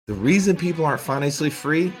The reason people aren't financially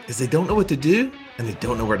free is they don't know what to do and they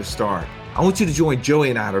don't know where to start. I want you to join Joey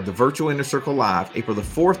and I at the Virtual Inner Circle Live, April the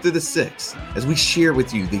 4th through the 6th, as we share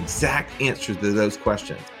with you the exact answers to those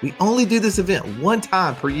questions. We only do this event one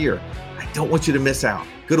time per year. I don't want you to miss out.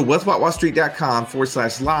 Go to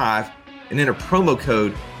wealthwatchwallstreet.com/live and enter promo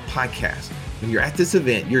code podcast. When you're at this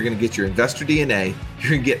event, you're going to get your investor DNA. You're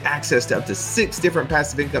going to get access to up to 6 different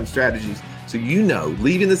passive income strategies. So you know,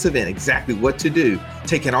 leaving this event, exactly what to do,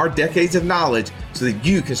 taking our decades of knowledge so that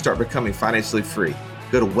you can start becoming financially free.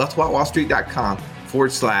 Go to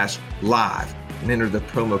wealthwatchwallstreet.com/live and enter the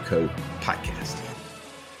promo code podcast.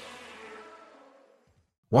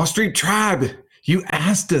 Wall Street Tribe, you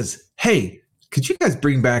asked us, hey, could you guys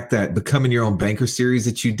bring back that Becoming Your Own Banker series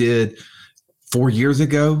that you did 4 years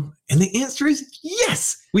ago? And the answer is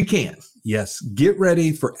yes, we can. Yes. Get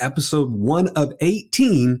ready for episode 1 of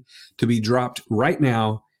 18 to be dropped right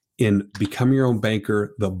now in Become Your Own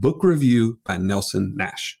Banker, the book review by Nelson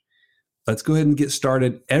Nash. Let's go ahead and get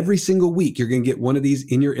started. Every single week, you're going to get one of these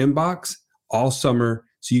in your inbox all summer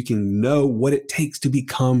so you can know what it takes to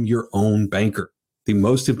become your own banker. The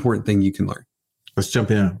most important thing you can learn. Let's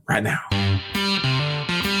jump in right now.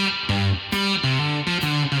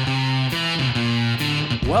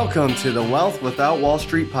 Welcome to the Wealth Without Wall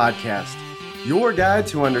Street podcast, your guide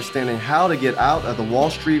to understanding how to get out of the Wall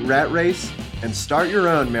Street rat race and start your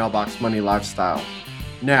own mailbox money lifestyle.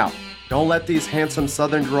 Now, don't let these handsome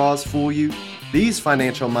Southern draws fool you. These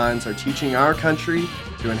financial minds are teaching our country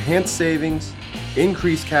to enhance savings,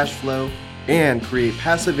 increase cash flow, and create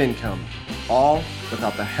passive income, all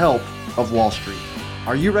without the help of Wall Street.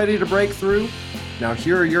 Are you ready to break through? Now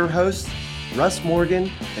here are your hosts, Russ Morgan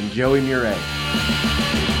and Joey Murray.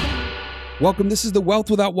 Welcome. This is the Wealth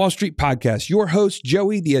Without Wall Street podcast. Your host,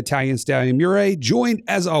 Joey, the Italian Stallion Murray, joined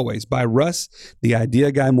as always by Russ, the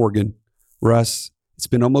Idea Guy Morgan. Russ, it's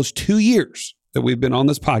been almost 2 years that we've been on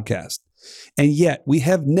this podcast, and yet we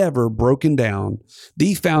have never broken down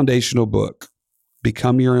the foundational book,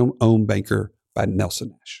 Become Your Own Banker by Nelson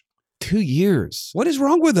Nash. 2 years. What is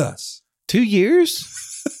wrong with us? 2 years?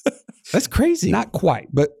 That's crazy. Not quite,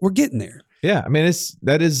 but we're getting there. Yeah. I mean,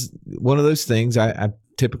 that is one of those things. I'm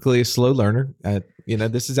typically a slow learner.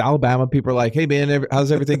 This is Alabama. People are like, hey, man,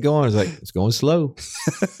 how's everything going? It's like, it's going slow.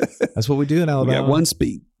 That's what we do in Alabama. We got one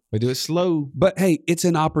speed. We do it slow. But hey, it's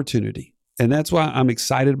an opportunity. And that's why I'm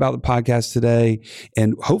excited about the podcast today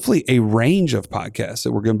and hopefully a range of podcasts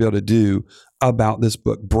that we're going to be able to do about this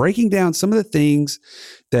book, breaking down some of the things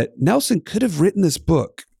that Nelson could have written this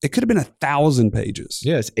book. It could have been 1,000 pages.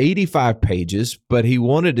 Yeah, it's 85 pages, but he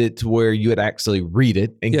wanted it to where you would actually read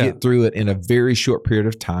it and get through it in a very short period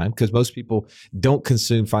of time, because most people don't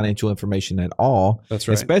consume financial information at all. That's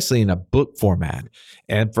right. Especially in a book format.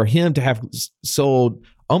 And for him to have sold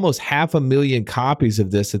almost 500,000 copies of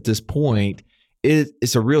this at this point,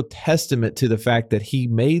 it's a real testament to the fact that he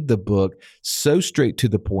made the book so straight to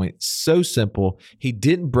the point, so simple. He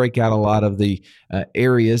didn't break out a lot of the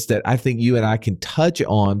areas that I think you and I can touch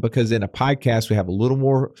on, because in a podcast, we have a little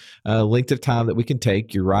more length of time that we can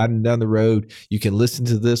take. You're riding down the road. You can listen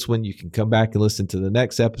to this one. You can come back and listen to the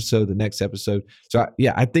next episode. So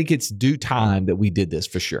I think it's due time that we did this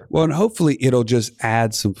for sure. Well, and hopefully it'll just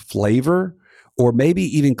add some flavor, or maybe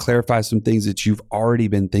even clarify some things that you've already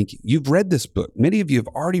been thinking. You've read this book. Many of you have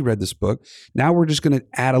already read this book. Now we're just going to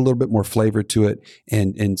add a little bit more flavor to it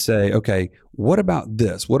and say, okay, what about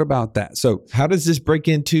this? What about that? So how does this break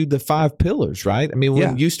into the 5 pillars, right? I mean,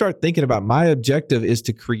 when you start thinking about, my objective is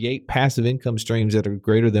to create passive income streams that are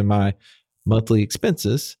greater than my monthly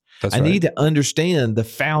expenses. I need to understand the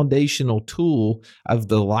foundational tool of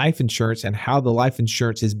the life insurance and how the life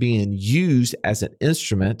insurance is being used as an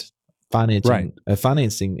instrument, a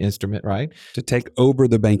financing instrument, right? To take over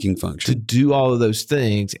the banking function. To do all of those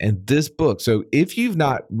things. And this book, so if you've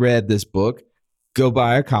not read this book, go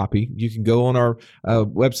buy a copy. You can go on our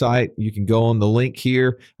website. You can go on the link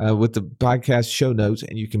here with the podcast show notes,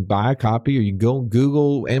 and you can buy a copy, or you can go on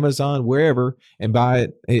Google, Amazon, wherever, and buy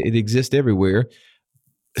it. It exists everywhere.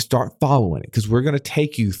 Start following it, because we're going to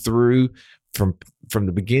take you through from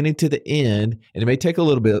the beginning to the end. And it may take a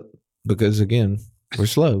little bit, because again, we're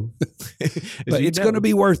slow. But it's going to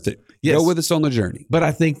be worth it. Yes. Go with us on the journey. But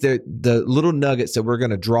I think that the little nuggets that we're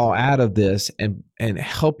going to draw out of this and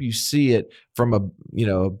help you see it from a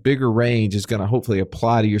bigger range is going to hopefully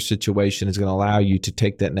apply to your situation, is going to allow you to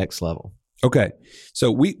take that next level. Okay. So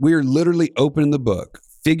we're literally opening the book,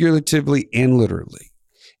 figuratively and literally.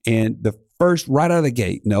 And the first, right out of the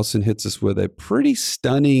gate, Nelson hits us with a pretty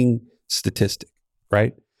stunning statistic,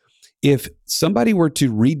 right? If somebody were to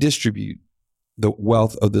redistribute the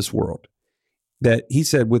wealth of this world, that he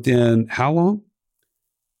said within how long?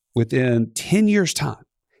 within 10 years' time,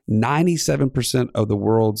 97% of the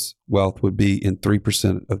world's wealth would be in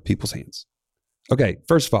 3% of people's hands. Okay,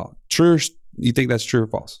 first of all, true. You think that's true or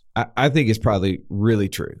false? I think it's probably really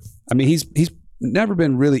true. I mean, he's never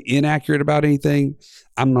been really inaccurate about anything.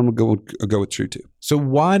 I'm going to go with true too. So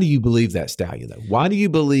why do you believe that, Stallion, though? Why do you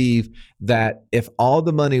believe that if all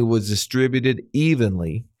the money was distributed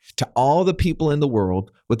evenly to all the people in the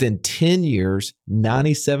world, within 10 years,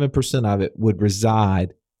 97% of it would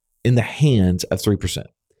reside in the hands of 3%?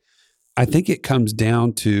 I think it comes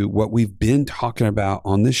down to what we've been talking about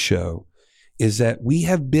on this show, is that we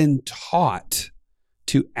have been taught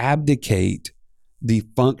to abdicate the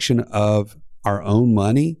function of our own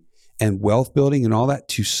money and wealth building and all that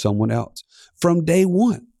to someone else from day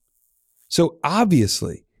one. So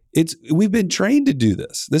obviously, we've been trained to do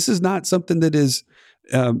this. This is not something that is,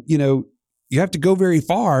 you have to go very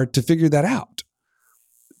far to figure that out.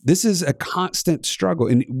 This is a constant struggle.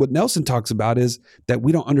 And what Nelson talks about is that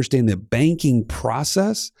we don't understand the banking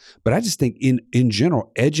process. But I just think in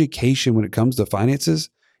general, education when it comes to finances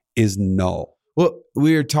is null. Well,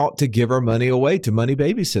 we are taught to give our money away to money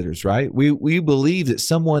babysitters, right? We believe that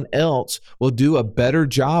someone else will do a better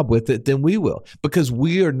job with it than we will, because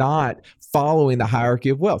we are not following the hierarchy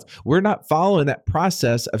of wealth. We're not following that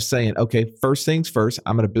process of saying, okay, first things first,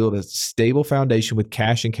 I'm going to build a stable foundation with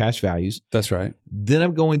cash and cash values. That's right. Then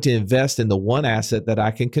I'm going to invest in the one asset that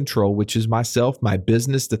I can control, which is myself, my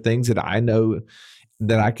business, the things that I know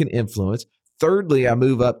that I can influence. Thirdly, I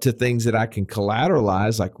move up to things that I can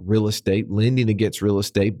collateralize, like real estate, lending against real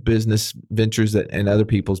estate, business ventures and other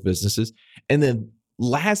people's businesses. And then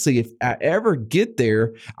lastly, if I ever get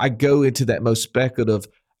there, I go into that most speculative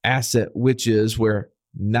asset, which is where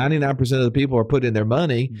 99% of the people are putting their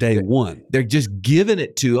money. Day one. They're just giving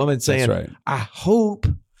it to them and saying, right. I hope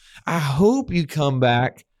you come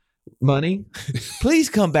back, money. Please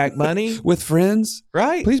come back, money. With friends.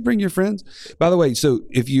 Right. Please bring your friends. By the way, so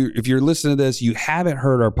if you're listening to this, you haven't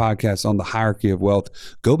heard our podcast on the hierarchy of wealth,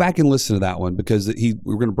 go back and listen to that one, because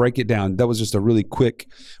we're going to break it down. That was just a really quick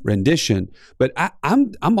rendition. But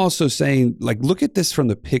I'm also saying, like, look at this from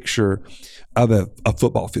the picture of a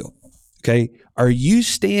football field. Okay. Are you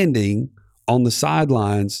standing on the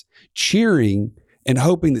sidelines cheering and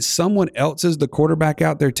hoping that someone else is the quarterback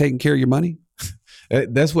out there taking care of your money?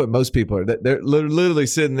 That's what most people are. They're literally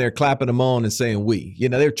sitting there clapping them on and saying we.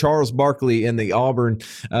 They're Charles Barkley in the Auburn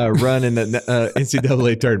run in the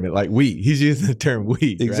NCAA tournament. Like we. He's using the term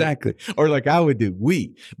we. Exactly. Right? Or like I would do,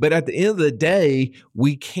 we. But at the end of the day,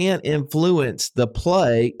 we can't influence the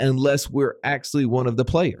play unless we're actually one of the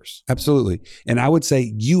players. Absolutely. And I would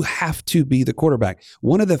say you have to be the quarterback.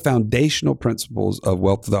 One of the foundational principles of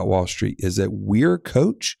Wealth Without Wall Street is that we're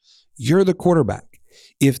coach, you're the quarterback.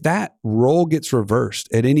 If that role gets reversed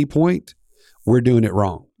at any point, we're doing it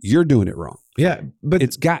wrong. You're doing it wrong. Yeah, but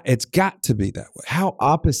it's got to be that way. How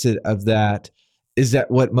opposite of that is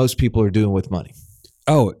that what most people are doing with money?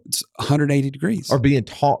 Oh, it's 180 degrees. Or being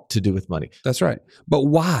taught to do with money. That's right. But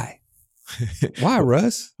why? Why,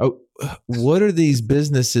 Russ? What are these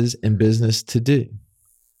businesses in business to do?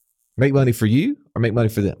 Make money for you or make money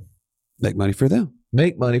for them? Make money for them.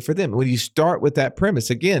 Make money for them. When you start with that premise,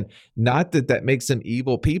 again, not that makes them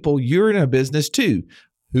evil people. You're in a business too.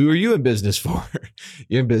 Who are you in business for?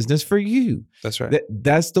 You're in business for you. That's right.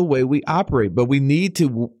 That's the way we operate. But we need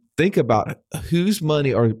to think about whose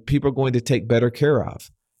money are people going to take better care of,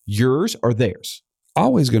 yours or theirs?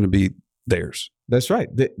 Always going to be theirs. That's right.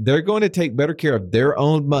 They're going to take better care of their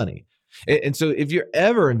own money. And so if you're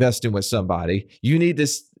ever investing with somebody, you need to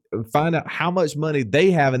find out how much money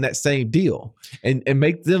they have in that same deal and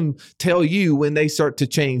make them tell you when they start to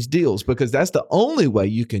change deals, because that's the only way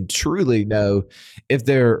you can truly know if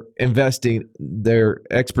they're investing their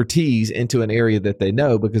expertise into an area that they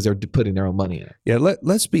know, because they're putting their own money in it. Yeah,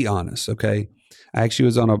 let's be honest, okay? I actually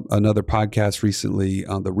was on another podcast recently,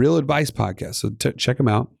 on the Real Advice podcast, so check them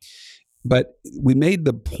out. But we made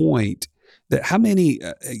the point that how many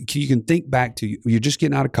you can think back to, you're just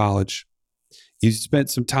getting out of college, you spent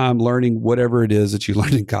some time learning whatever it is that you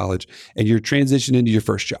learned in college, and you're transitioning into your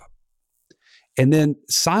first job. And then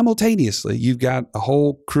simultaneously, you've got a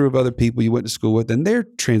whole crew of other people you went to school with, and they're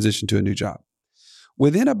transitioned to a new job.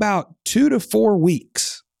 Within about 2 to 4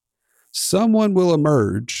 weeks, someone will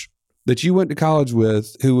emerge that you went to college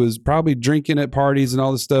with, who was probably drinking at parties and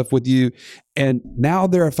all this stuff with you, and now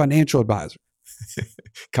they're a financial advisor.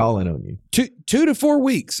 Calling on you. 2 to 4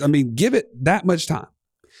 weeks. I mean, give it that much time.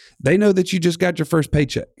 They know that you just got your first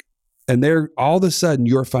paycheck, and they're all of a sudden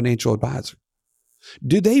your financial advisor.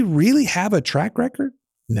 Do they really have a track record?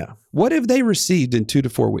 No. What have they received in 2 to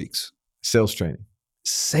 4 weeks? Sales training.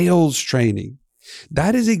 Sales training.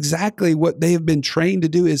 That is exactly what they have been trained to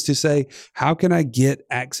do, is to say, how can I get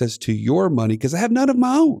access to your money? Because I have none of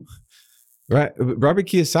my own. Right. Robert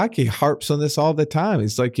Kiyosaki harps on this all the time.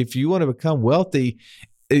 It's like, if you want to become wealthy,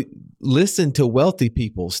 listen to wealthy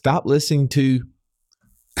people. Stop listening to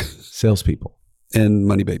salespeople and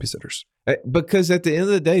money babysitters. Because at the end of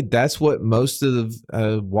the day, that's what most of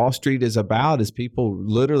Wall Street is about, is people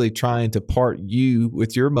literally trying to part you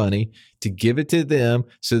with your money to give it to them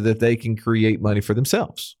so that they can create money for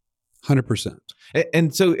themselves. 100%.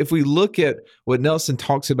 And so if we look at what Nelson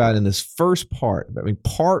talks about in this first part, I mean,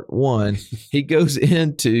 part one, he goes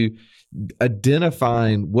into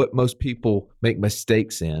identifying what most people make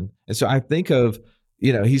mistakes in. And so I think of,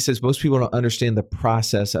 he says most people don't understand the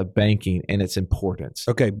process of banking and its importance.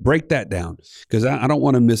 Okay, break that down, because I don't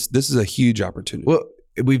want to miss. This is a huge opportunity. Well,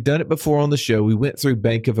 we've done it before on the show. We went through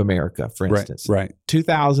Bank of America, for instance. Right.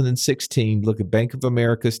 2016, look at Bank of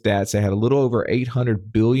America stats. They had a little over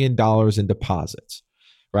 $800 billion in deposits,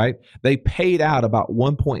 right? They paid out about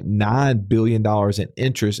 $1.9 billion in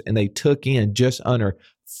interest, and they took in just under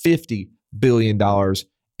 $50 billion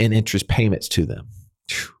in interest payments to them.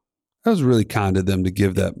 That was really kind of them to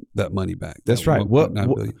give that money back. That's right.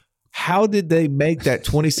 How did they make that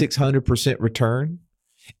 2,600% return?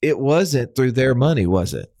 It wasn't through their money,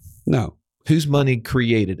 was it? No. Whose money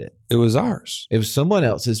created it? It was ours. It was someone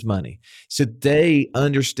else's money. So they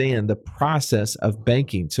understand the process of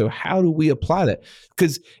banking. So how do we apply that?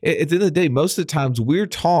 Because at the end of the day, most of the times we're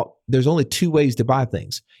taught there's only two ways to buy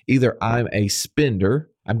things. Either I'm a spender,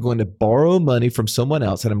 I'm going to borrow money from someone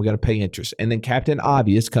else and I'm going to pay interest. And then Captain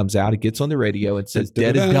Obvious comes out, he gets on the radio and says,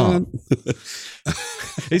 debt is dumb.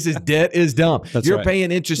 He says, debt is dumb. You're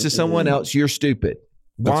paying interest to someone else. You're stupid.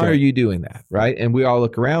 Why are you doing that? Right. And we all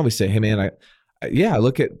look around, we say, hey, man, I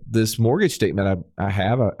look at this mortgage statement I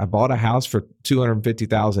have. I bought a house for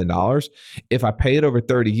 $250,000. If I pay it over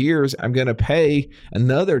 30 years, I'm going to pay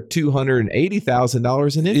another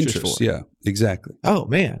 $280,000 in interest for it. Yeah, exactly. Oh,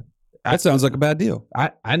 man. That sounds like a bad deal.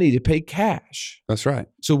 I need to pay cash. That's right.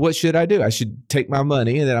 So what should I do? I should take my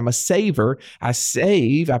money, and then I'm a saver. I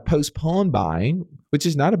save. I postpone buying, which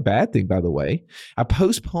is not a bad thing, by the way. I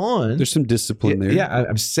postpone. There's some discipline there. Yeah,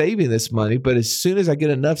 I'm saving this money, but as soon as I get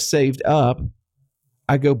enough saved up,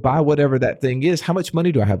 I go buy whatever that thing is. How much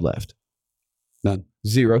money do I have left? None.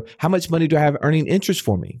 Zero. How much money do I have earning interest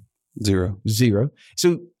for me? Zero.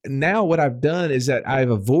 So now what I've done is that I've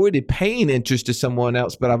avoided paying interest to someone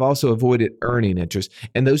else, but I've also avoided earning interest.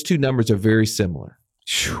 And those two numbers are very similar.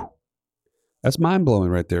 Whew. That's mind blowing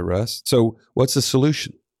right there, Russ. So what's the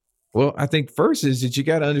solution? Well, I think first is that you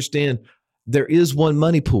got to understand there is one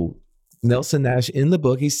money pool. Nelson Nash in the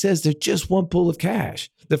book, he says there's just one pool of cash.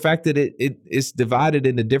 The fact that it's divided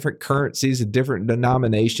into different currencies and different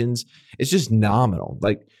denominations, it's just nominal.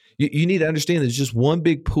 Like, you need to understand there's just one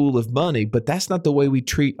big pool of money, but that's not the way we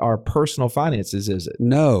treat our personal finances, is it?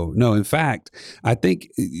 No. In fact, I think,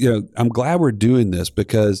 I'm glad we're doing this,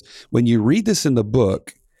 because when you read this in the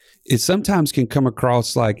book, it sometimes can come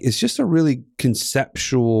across like it's just a really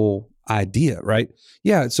conceptual idea, right?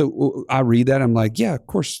 Yeah. So I read that. I'm like, yeah, of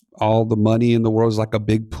course, all the money in the world is like a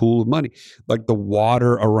big pool of money, like the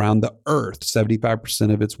water around the earth,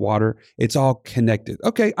 75% of its water, it's all connected.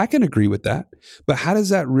 Okay. I can agree with that. But how does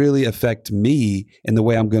that really affect me in the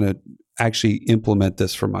way I'm going to actually implement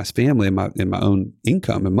this for my family and my own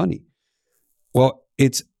income and money? Well,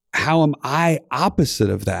 it's how am I opposite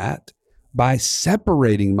of that by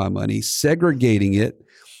separating my money, segregating it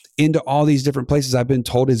into all these different places I've been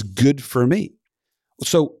told is good for me.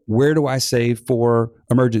 So where do I save for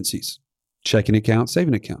emergencies? Checking account,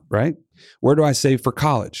 saving account, right? Where do I save for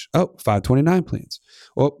college? Oh, 529 plans.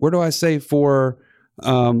 Well, where do I save for,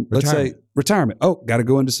 let's say, retirement? Oh, got to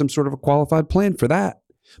go into some sort of a qualified plan for that.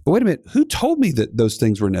 But wait a minute, who told me that those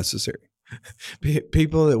things were necessary?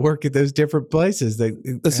 People that work at those different places.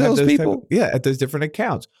 The salespeople? At those different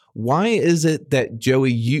accounts. Why is it that,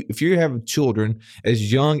 Joey, if you have children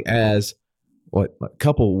as young as a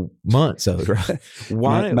couple months old, right?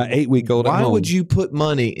 Why my 8-week-old? Why would you put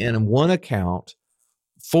money in one account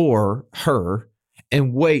for her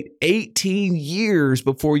and wait 18 years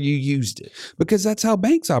before you used it? Because that's how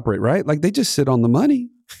banks operate, right? Like they just sit on the money,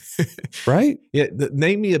 right? Yeah.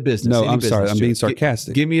 Name me a business. No, I'm sorry. I'm being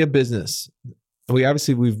sarcastic. Give me a business.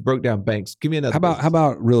 We've broke down banks. Give me another. How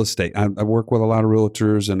about real estate? I work with a lot of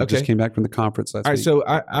realtors, and I just came back from the conference last week. So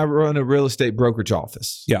I run a real estate brokerage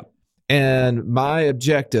office. Yeah. And my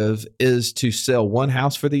objective is to sell one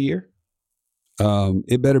house for the year.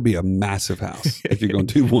 It better be a massive house if you're going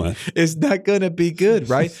to do one. It's not going to be good,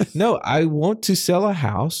 right? No, I want to sell a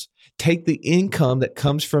house, take the income that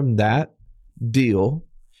comes from that deal,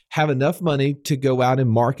 have enough money to go out and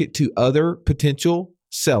market to other potential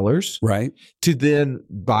sellers, Right. to then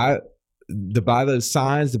buy those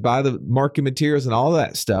signs, to buy the marketing materials and all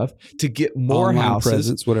that stuff, to get more Online houses,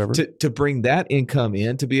 presence, whatever. to bring that income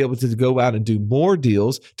in, to be able to go out and do more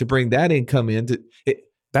deals, to bring that income in.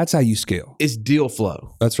 That's how you scale. It's deal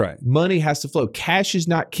flow. That's right. Money has to flow. Cash is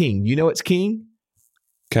not king. You know what's king?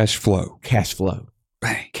 Cash flow. Cash flow.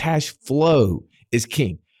 Bang. Cash flow is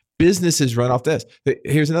king. Businesses run off this.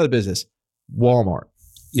 Here's another business, Walmart.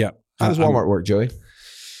 Yeah. How does Walmart work, Joey?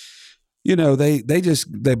 You know,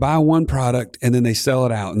 they buy one product and then they sell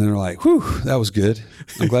it out and they're like, whew, that was good.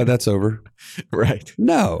 I'm glad that's over. Right.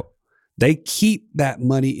 No, they keep that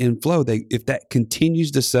money in flow. If that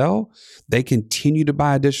continues to sell, they continue to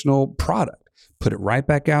buy additional product, put it right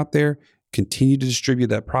back out there, continue to distribute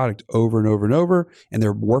that product over and over and over, and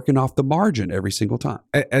they're working off the margin every single time.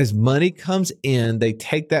 As money comes in, they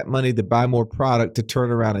take that money to buy more product to turn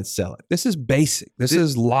around and sell it. This is basic. This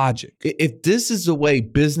is logic. If this is the way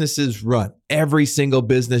businesses run, every single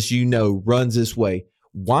business you know runs this way,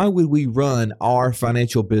 why would we run our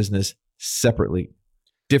financial business separately,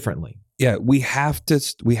 differently? Yeah, we have to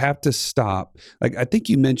stop. Like I think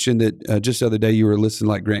you mentioned it just the other day. You were listening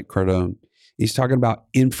to like Grant Cardone. He's talking about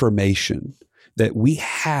information, that we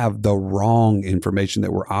have the wrong information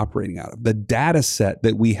that we're operating out of. The data set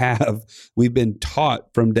that we've been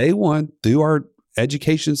taught from day one through our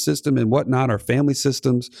education system and whatnot, our family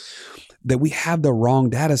systems, that we have the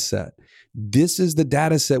wrong data set. This is the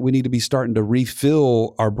data set we need to be starting to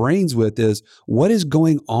refill our brains with, is what is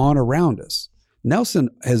going on around us. Nelson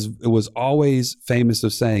was always famous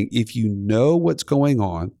of saying, if you know what's going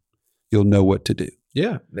on, you'll know what to do.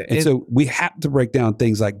 Yeah. And so we have to break down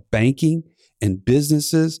things like banking and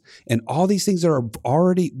businesses and all these things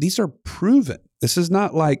that these are proven. This is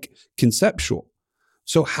not like conceptual.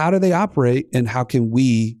 So how do they operate and how can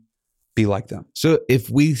we be like them? So if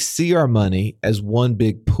we see our money as one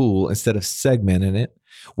big pool instead of segmenting it,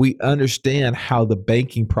 we understand how the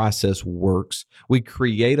banking process works. We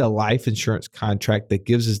create a life insurance contract that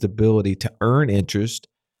gives us the ability to earn interest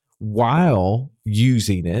while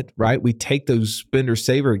using it, right? We take those spender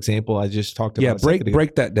saver example I just talked about. Yeah,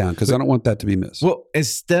 break that down, because I don't want that to be missed. Well,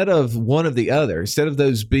 instead of one or the other, instead of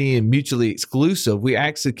those being mutually exclusive, we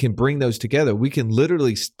actually can bring those together. We can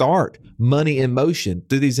literally start money in motion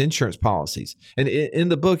through these insurance policies. And in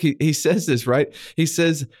the book, he says this, right? He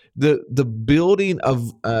says the building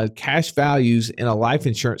of cash values in a life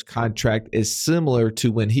insurance contract is similar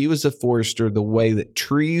to when he was a forester, the way that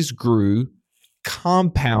trees grew,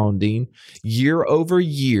 compounding year over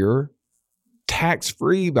year,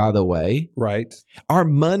 tax-free, by the way. Right. Our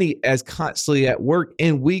money is constantly at work,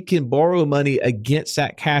 and we can borrow money against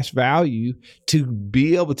that cash value to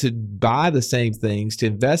be able to buy the same things, to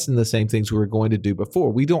invest in the same things we were going to do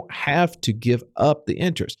before. We don't have to give up the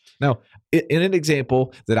interest. Now, in an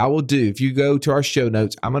example that I will do, if you go to our show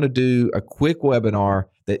notes, I'm going to do a quick webinar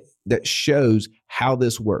that shows how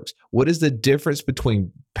this works. What is the difference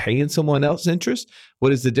between paying someone else interest?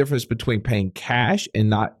 What is the difference between paying cash and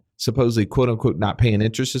not supposedly, quote unquote, not paying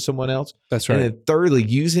interest to someone else? That's right. And then thirdly,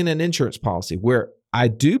 using an insurance policy where I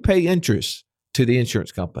do pay interest to the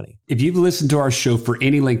insurance company. If you've listened to our show for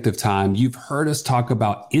any length of time, you've heard us talk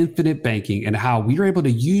about infinite banking and how we were able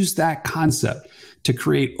to use that concept to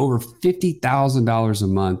create over $50,000 a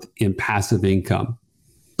month in passive income.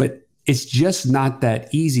 But it's just not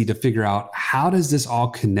that easy to figure out, how does this all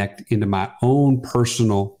connect into my own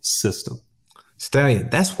personal system? Stallion,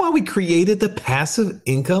 that's why we created the passive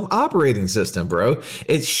income operating system, bro.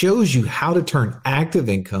 It shows you how to turn active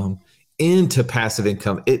income into passive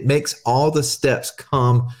income. It makes all the steps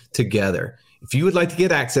come together. If you would like to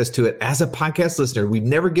get access to it as a podcast listener, we've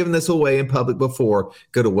never given this away in public before.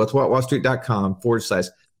 Go to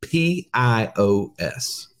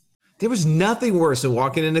wealthwithoutwallstreet.com/PIOS. There was nothing worse than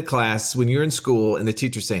walking into class when you're in school and the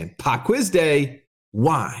teacher saying, pop quiz day.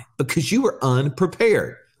 Why? Because you were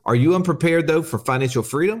unprepared. Are you unprepared, though, for financial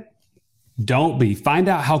freedom? Don't be. Find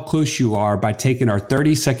out how close you are by taking our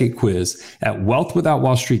 30-second quiz at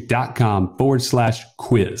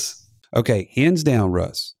wealthwithoutwallstreet.com/quiz. Okay, hands down,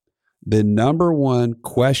 Russ. The number one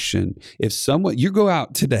question, if you go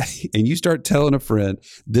out today and you start telling a friend,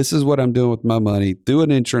 this is what I'm doing with my money through an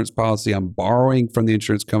insurance policy, I'm borrowing from the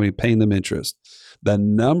insurance company, paying them interest. The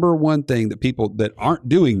number one thing that people that aren't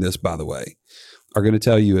doing this, by the way, are going to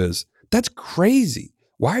tell you is, that's crazy.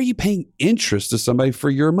 Why are you paying interest to somebody for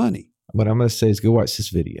your money? What I'm going to say is go watch this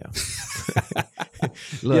video.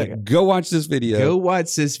 Look, go watch this video. Go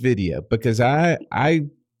watch this video, because I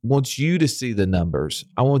want you to see the numbers.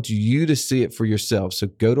 I want you to see it for yourself. So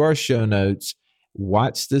go to our show notes,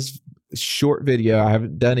 watch this short video. I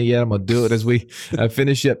haven't done it yet. I'm going to do it as we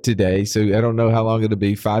finish up today. So I don't know how long it'll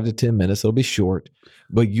be, 5 to 10 minutes. It'll be short,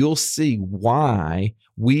 but you'll see why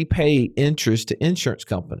we pay interest to insurance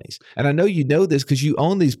companies. And I know you know this because you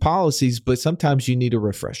own these policies, but sometimes you need a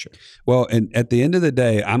refresher. Well, and at the end of the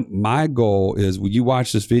day, my goal is when you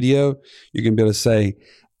watch this video, you're going to be able to say,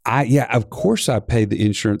 of course I pay the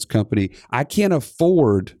insurance company. I can't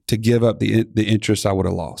afford to give up the interest I would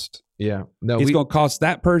have lost. Yeah. No, it's going to cost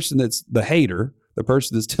that person that's the hater, the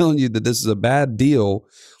person that's telling you that this is a bad deal.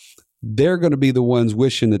 They're going to be the ones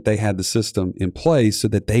wishing that they had the system in place so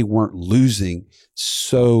that they weren't losing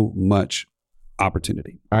so much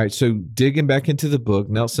opportunity. All right. So digging back into the book,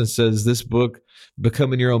 Nelson says this book,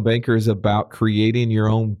 Becoming Your Own Banker, is about creating your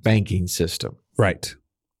own banking system. Right.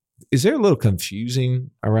 Is there a little confusing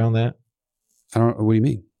around that? I don't know. What do you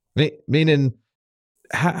mean? Meaning,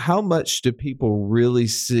 how much do people really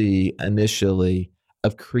see initially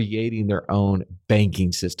of creating their own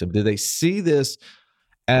banking system? Do they see this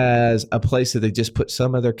as a place that they just put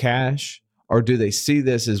some of their cash, or do they see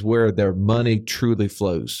this as where their money truly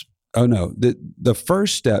flows? Oh, no. The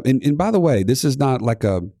first step, and by the way, this is not like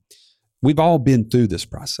we've all been through this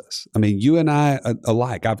process. I mean, you and I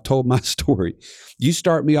alike, I've told my story. You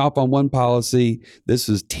start me off on one policy. This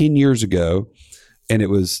was 10 years ago. And it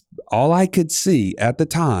was all I could see at the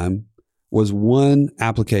time was one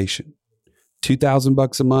application,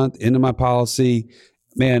 $2,000 a month into my policy.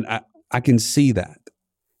 Man, I can see that.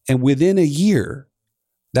 And within a year,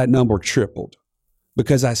 that number tripled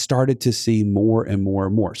because I started to see more and more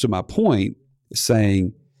and more. So my point is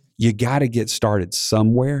saying you got to get started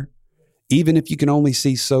somewhere. Even if you can only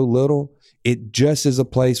see so little, it just is a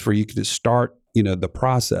place where you can just start, the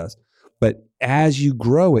process. But as you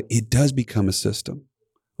grow it, it does become a system,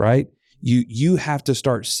 right? You have to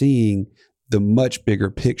start seeing the much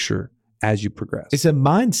bigger picture as you progress. It's a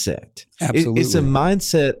mindset. Absolutely. It's a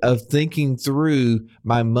mindset of thinking through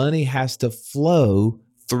my money has to flow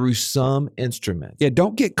through some instrument. Yeah,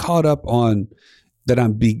 don't get caught up on that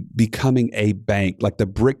I'm becoming a bank, like the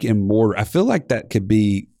brick and mortar. I feel like that could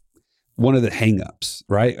be one of the hangups,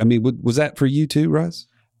 right? I mean, was that for you too, Russ?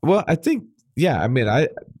 Well, I think, yeah. I mean,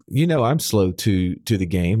 I'm slow to the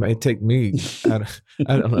game. It take me, I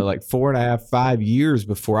don't know, like 4.5, 5 years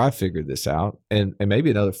before I figured this out, and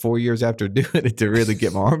maybe another 4 years after doing it to really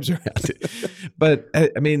get my arms around it. But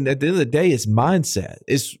I mean, at the end of the day, it's mindset.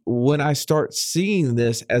 It's when I start seeing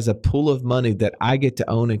this as a pool of money that I get to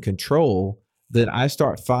own and control, then I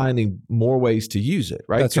start finding more ways to use it,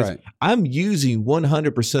 right? That's right. I'm using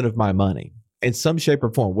 100% of my money in some shape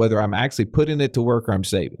or form, whether I'm actually putting it to work or I'm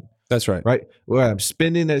saving. That's right. Right. Where I'm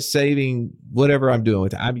spending it, saving, whatever I'm doing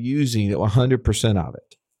with it, I'm using 100% of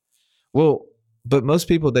it. Well, but most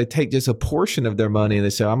people, they take just a portion of their money and they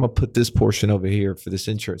say, I'm going to put this portion over here for this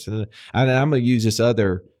insurance. And I'm going to use this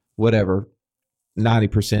other, whatever,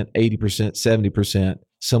 90%, 80%, 70%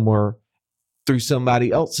 somewhere through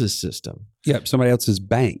somebody else's system. Yep, somebody else's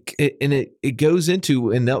bank. It goes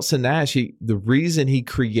into, and Nelson Nash, the reason he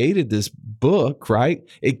created this book, right?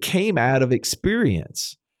 It came out of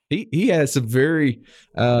experience. He had some very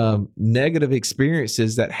negative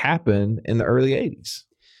experiences that happened in the early 80s.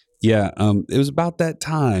 Yeah, it was about that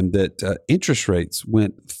time that interest rates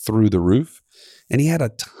went through the roof, and he had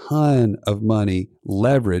a ton of money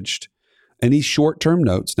leveraged in these short-term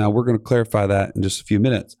notes. Now, we're going to clarify that in just a few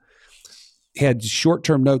minutes. He had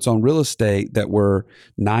short-term notes on real estate that were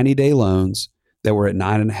 90-day loans that were at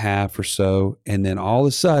 9.5 or so, and then all of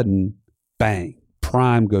a sudden, bang,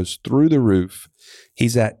 prime goes through the roof.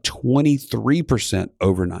 He's at 23%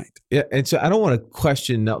 overnight. Yeah, and so I don't want to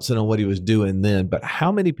question Nelson on what he was doing then, but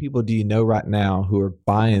how many people do you know right now who are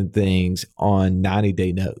buying things on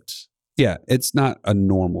 90-day notes? Yeah, it's not a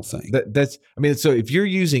normal thing. So if you're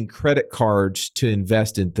using credit cards to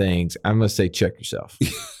invest in things, I'm going to say check yourself.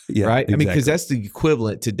 Yeah, right? Exactly. I mean, because that's the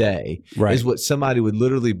equivalent today, right, is what somebody would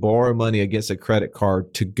literally borrow money against a credit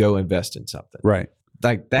card to go invest in something. Right.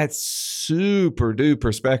 Like that's super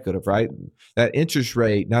duper speculative, right? That interest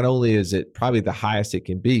rate, not only is it probably the highest it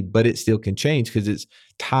can be, but it still can change because it's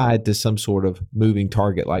tied to some sort of moving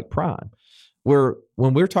target like prime.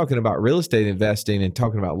 When we're talking about real estate investing and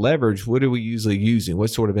talking about leverage, what are we usually using?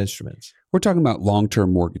 What sort of instruments? We're talking about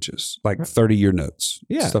long-term mortgages, like 30-year notes,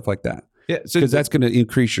 stuff like that. Yeah, because that's going to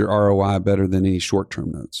increase your ROI better than any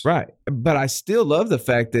short-term notes. Right. But I still love the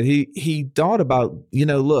fact that he thought about,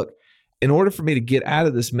 look, in order for me to get out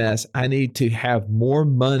of this mess, I need to have more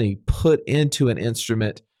money put into an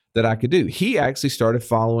instrument that I could do. He actually started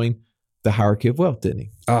following the hierarchy of wealth, didn't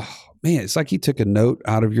he? Oh, man, it's like he took a note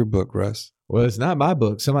out of your book, Russ. Well, it's not my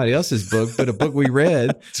book, somebody else's book, but a book we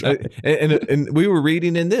read. Right. And we were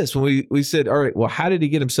reading in this when we said, all right, well, how did he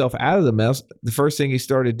get himself out of the mess? The first thing he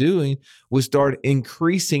started doing was start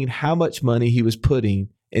increasing how much money he was putting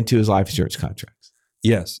into his life insurance contracts.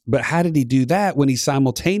 Yes. But how did he do that when he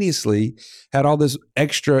simultaneously had all this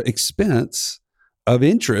extra expense of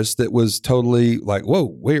interest that was totally like, whoa,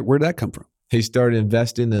 where'd that come from? He started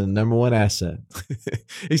investing in the number one asset.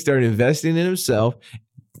 He started investing in himself,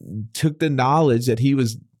 took the knowledge that he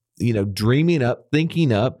was, dreaming up,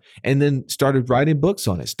 thinking up, and then started writing books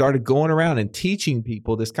on it, started going around and teaching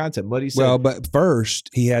people this concept. What he said. Well, but first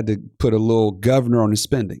he had to put a little governor on his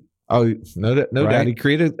spending. Oh, no Right? doubt. He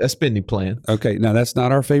created a spending plan. Okay. Now that's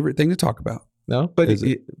not our favorite thing to talk about. No, but Is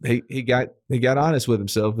he got honest with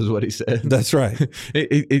himself, is what he said. That's right.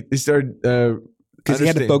 He started Because he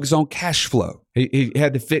had to focus on cash flow. He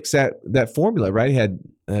had to fix that formula, right? He had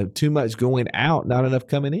too much going out, not enough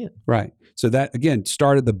coming in. Right. So that, again,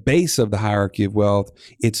 started the base of the hierarchy of wealth.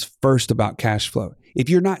 It's first about cash flow. If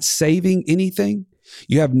you're not saving anything,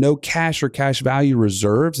 you have no cash or cash value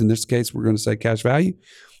reserves. In this case, we're going to say cash value.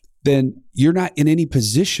 Then you're not in any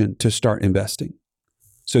position to start investing.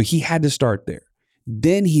 So he had to start there.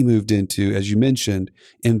 Then he moved into, as you mentioned,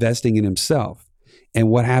 investing in himself. And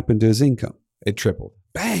what happened to his income? It tripled.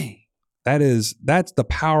 Bang. That's the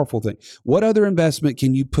powerful thing. What other investment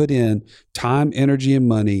can you put in time, energy, and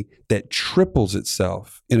money that triples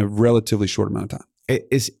itself in a relatively short amount of time?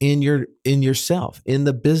 It's in yourself, in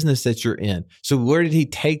the business that you're in. So where did he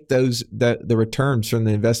take the returns from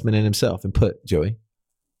the investment in himself and put, Joey?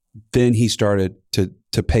 Then he started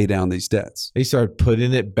to pay down these debts. He started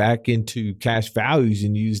putting it back into cash values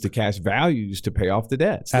and used the cash values to pay off the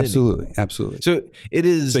debts. Absolutely. Absolutely. So it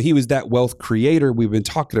is. So he was that wealth creator we've been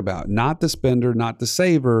talking about, not the spender, not the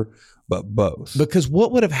saver, but both. Because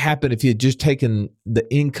what would have happened if he had just taken the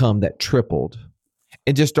income that tripled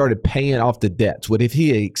and just started paying off the debts? Would if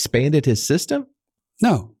he expanded his system?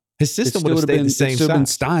 No. His system would have stayed the same size. Been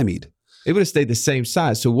size. stymied. It would have stayed the same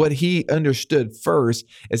size. So what he understood first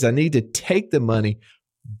is I need to take the money,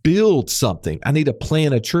 build something. I need to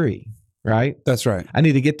plant a tree, right? That's right. I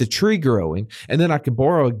need to get the tree growing, and then I can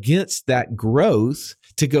borrow against that growth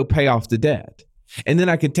to go pay off the debt. And then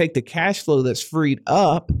I can take the cash flow that's freed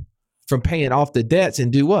up from paying off the debts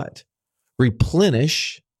and do what?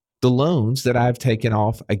 Replenish the loans that I've taken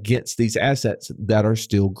off against these assets that are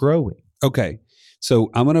still growing. Okay.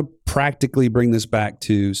 So I'm going to practically bring this back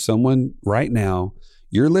to someone right now.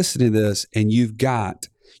 You're listening to this and you've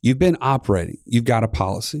been operating. You've got a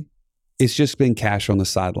policy. It's just been cash on the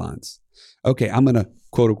sidelines. Okay, I'm going to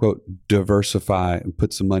quote unquote diversify and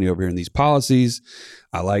put some money over here in these policies.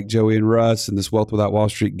 I like Joey and Russ and this Wealth Without Wall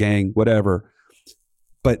Street gang, whatever.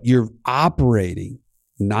 But you're operating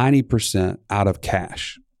 90% out of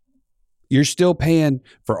cash. You're still paying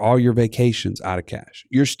for all your vacations out of cash.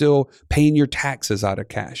 You're still paying your taxes out of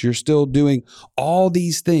cash. You're still doing all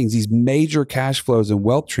these things. These major cash flows and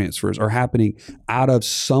wealth transfers are happening out of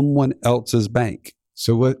someone else's bank.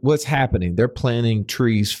 So what's happening? They're planting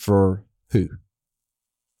trees for who?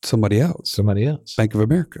 Somebody else. Somebody else. Bank of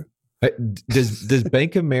America. Does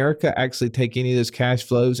Bank of America actually take any of those cash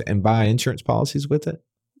flows and buy insurance policies with it?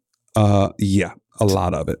 Yeah, a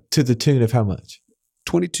lot of it. To the tune of how much?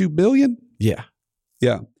 22 billion? Yeah.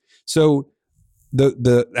 Yeah. So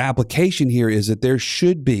the application here is that there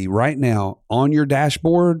should be right now on your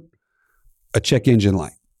dashboard a check engine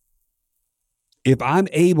light. If I'm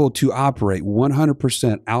able to operate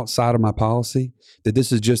 100% outside of my policy, that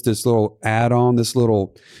this is just this little add-on,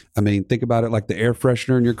 think about it like the air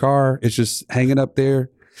freshener in your car. It's just hanging up there.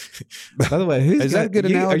 By the way, is that a good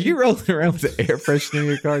analogy? Are you rolling around with the air freshener in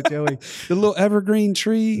your car, Joey? The little evergreen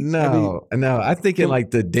tree? No. I'm thinking like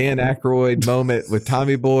the Dan Aykroyd moment with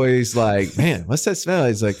Tommy Boy. He's like, man, what's that smell?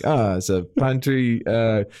 He's like, it's a pine tree,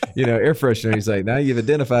 air freshener. He's like, now you've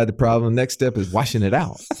identified the problem. Next step is washing it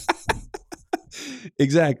out.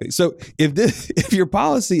 Exactly. So if your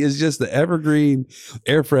policy is just the evergreen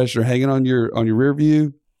air freshener hanging on your rear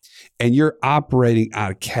view and you're operating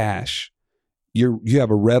out of cash, you have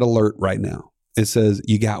a red alert right now. It says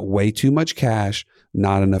you got way too much cash,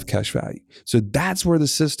 not enough cash value. So that's where the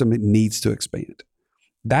system needs to expand.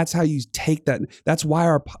 That's how you take that. That's why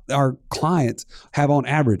our clients have on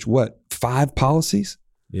average, 5 policies?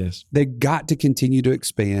 Yes. They got to continue to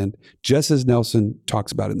expand, just as Nelson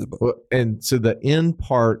talks about in the book. Well, and so the end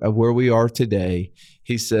part of where we are today,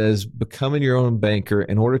 he says, becoming your own banker,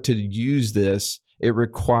 in order to use this, it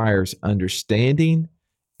requires understanding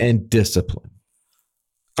and discipline.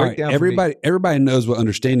 All right, everybody knows what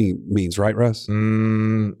understanding means, right, Russ?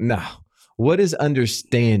 No. What is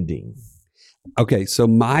understanding? Okay, so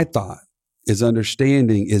my thought is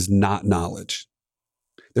understanding is not knowledge.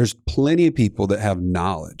 There's plenty of people that have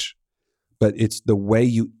knowledge, but it's the way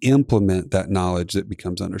you implement that knowledge that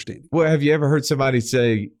becomes understanding. Well, have you ever heard somebody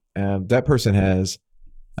say that person has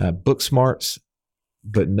book smarts,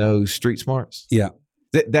 but no street smarts? Yeah.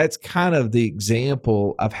 That's kind of the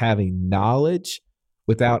example of having knowledge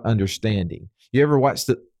without understanding. You ever watch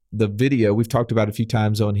the video we've talked about a few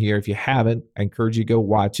times on here? If you haven't, I encourage you to go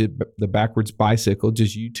watch it. The backwards bicycle,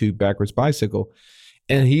 just YouTube backwards bicycle.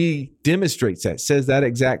 And he demonstrates that, says that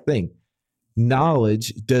exact thing.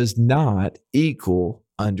 Knowledge does not equal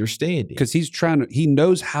understanding. Because he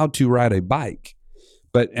knows how to ride a bike,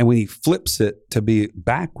 and when he flips it to be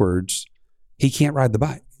backwards, he can't ride the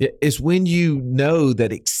bike. It's when you know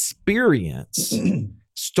that experience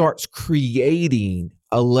starts creating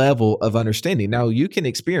a level of understanding. Now, you can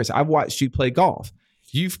experience. I've watched you play golf.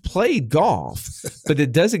 You've played golf, but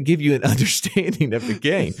it doesn't give you an understanding of the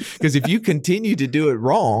game. Because if you continue to do it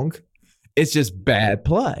wrong, it's just bad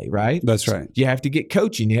play, right? That's right. You have to get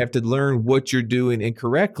coaching. You have to learn what you're doing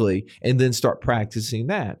incorrectly and then start practicing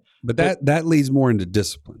that. But that leads more into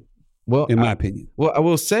discipline. Well, in my opinion. Well, I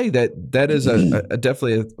will say that is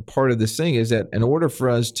definitely a part of this thing, is that in order for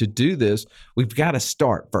us to do this, we've got to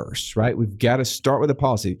start first, right? We've got to start with a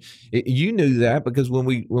policy. You knew that because when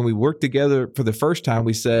we worked together for the first time,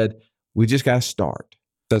 we said, we just got to start.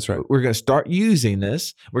 That's right. We're going to start using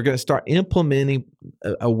this. We're going to start implementing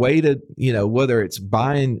a way to, whether it's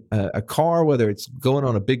buying a car, whether it's going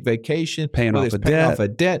on a big vacation, paying off a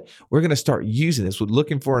debt. We're going to start using this. We're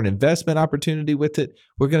looking for an investment opportunity with it.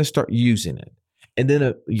 We're going to start using it. And then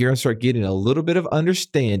you're going to start getting a little bit of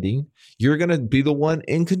understanding. You're going to be the one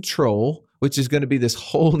in control, which is going to be this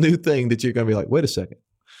whole new thing that you're going to be like, wait a second.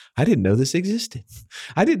 I didn't know this existed.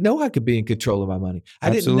 I didn't know I could be in control of my money.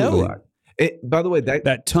 Absolutely. I didn't know. By the way,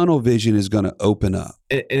 that tunnel vision is going to open up.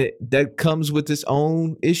 That comes with its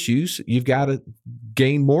own issues. You've got to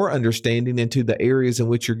gain more understanding into the areas in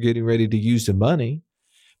which you're getting ready to use the money.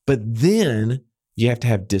 But then you have to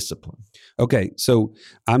have discipline. Okay, so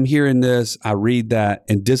I'm hearing this, I read that,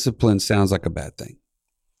 and discipline sounds like a bad thing.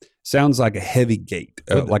 Sounds like a heavy gate,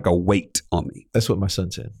 like a weight on me. That's what my son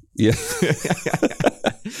said. Yeah.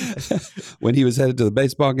 When he was headed to the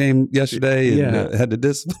baseball game yesterday and had to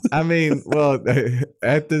discipline. I mean, well,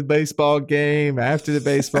 at the baseball game, after the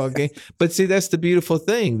baseball game. But see, that's the beautiful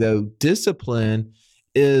thing, though. Discipline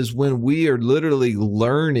is when we are literally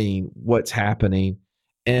learning what's happening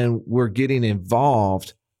and we're getting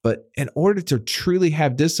involved. But in order to truly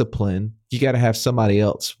have discipline, you got to have somebody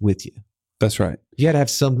else with you. That's right. You got to have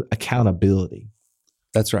some accountability.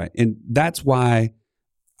 That's right. And that's why,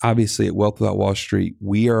 obviously, at Wealth Without Wall Street,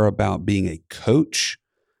 we are about being a coach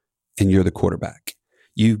and you're the quarterback.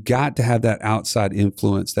 You've got to have that outside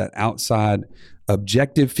influence, that outside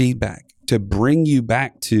objective feedback to bring you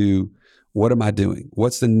back to, what am I doing?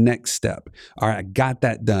 What's the next step? All right, I got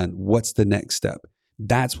that done. What's the next step?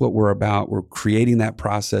 That's what we're about. We're creating that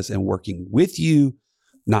process and working with you,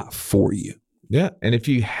 not for you. Yeah. And if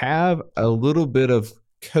you have a little bit of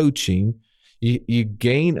coaching, you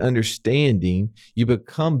gain understanding, you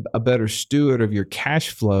become a better steward of your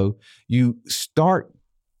cash flow, you start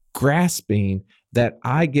grasping that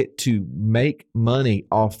I get to make money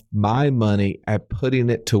off my money at putting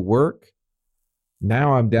it to work.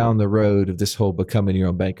 Now I'm down the road of this whole becoming your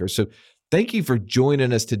own banker. So thank you for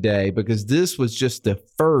joining us today, because this was just the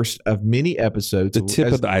first of many episodes. The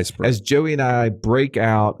tip of the iceberg. As Joey and I break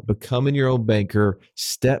out becoming your own banker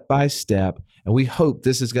step by step. And we hope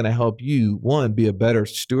this is going to help you, one, be a better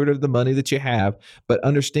steward of the money that you have, but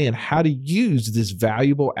understand how to use this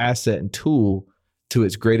valuable asset and tool to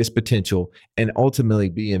its greatest potential, and ultimately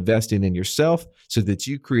be investing in yourself so that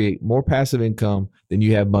you create more passive income than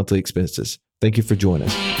you have monthly expenses. Thank you for joining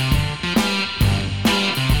us.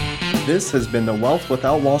 This has been the Wealth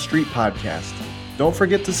Without Wall Street podcast. Don't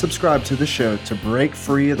forget to subscribe to the show to break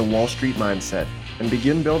free of the Wall Street mindset and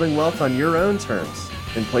begin building wealth on your own terms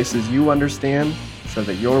in places you understand, so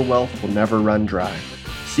that your wealth will never run dry.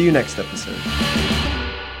 See you next episode.